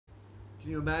Can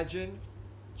you imagine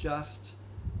just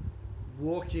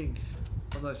walking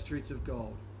on those streets of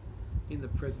gold in the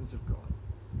presence of God?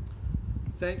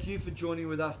 Thank you for joining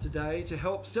with us today to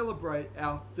help celebrate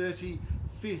our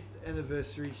 35th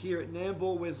anniversary here at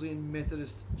Nambour Wesleyan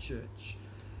Methodist Church.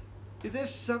 If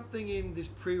there's something in this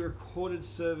pre-recorded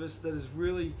service that has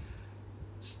really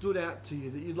stood out to you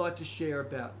that you'd like to share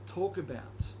about, talk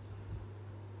about,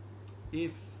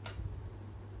 if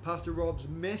Pastor Rob's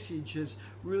message has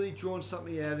really drawn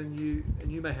something out in you,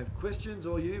 and you may have questions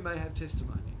or you may have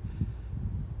testimony.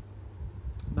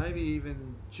 Maybe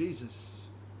even Jesus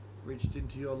reached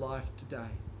into your life today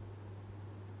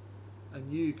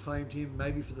and you claimed him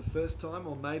maybe for the first time,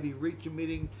 or maybe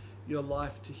recommitting your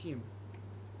life to him.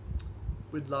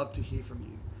 We'd love to hear from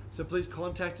you. So please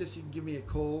contact us. You can give me a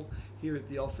call here at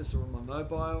the office or on my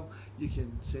mobile. You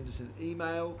can send us an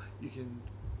email. You can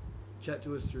chat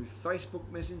to us through Facebook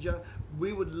Messenger.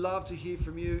 We would love to hear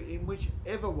from you in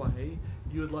whichever way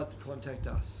you would like to contact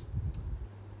us.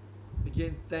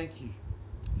 Again, thank you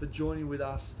for joining with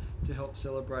us to help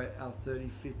celebrate our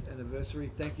 35th anniversary.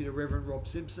 Thank you to Reverend Rob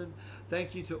Simpson.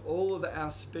 Thank you to all of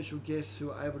our special guests who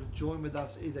are able to join with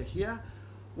us either here,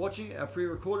 watching our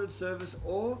pre-recorded service,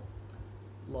 or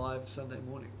live Sunday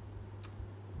morning.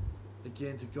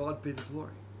 Again, to God be the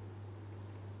glory.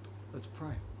 Let's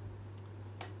pray.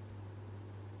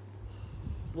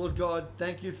 Lord God,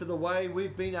 thank you for the way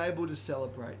we've been able to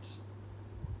celebrate,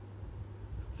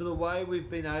 for the way we've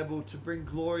been able to bring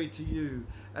glory to you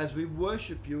as we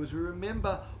worship you, as we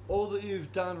remember all that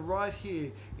you've done right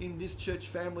here in this church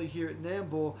family here at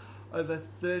Nambour over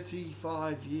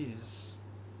 35 years.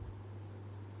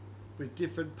 With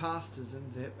different pastors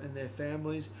and their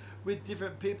families, with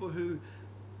different people who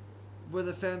were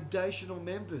the foundational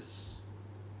members,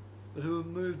 but who have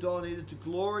moved on either to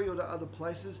glory or to other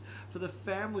places, for the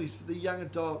families, for the young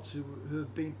adults who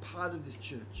have been part of this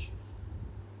church.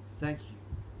 Thank you.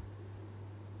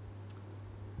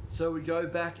 So we go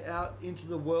back out into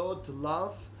the world to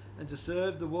love and to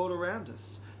serve the world around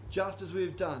us, just as we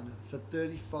have done for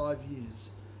 35 years,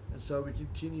 and so we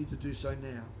continue to do so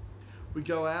now. We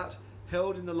go out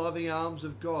held in the loving arms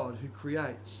of God, who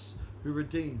creates, who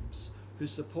redeems, who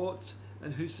supports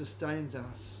and who sustains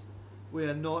us. We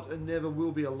are not and never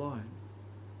will be alone.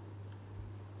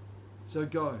 So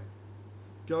go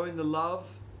in the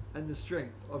love and the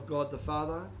strength of God the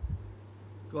Father,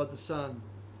 God the Son,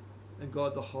 and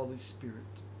God the Holy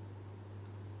Spirit.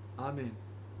 Amen.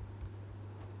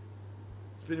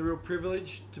 It's been a real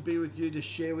privilege to be with you, to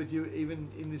share with you even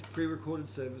in this pre-recorded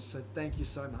service, so thank you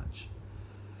so much.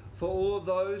 For all of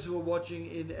those who are watching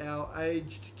in our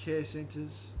aged care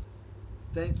centres,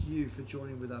 thank you for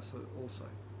joining with us also.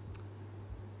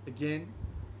 Again,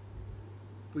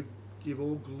 we give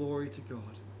all glory to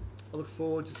God. I look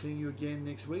forward to seeing you again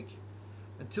next week.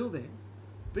 Until then,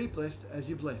 be blessed as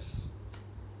you bless.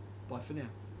 Bye for now.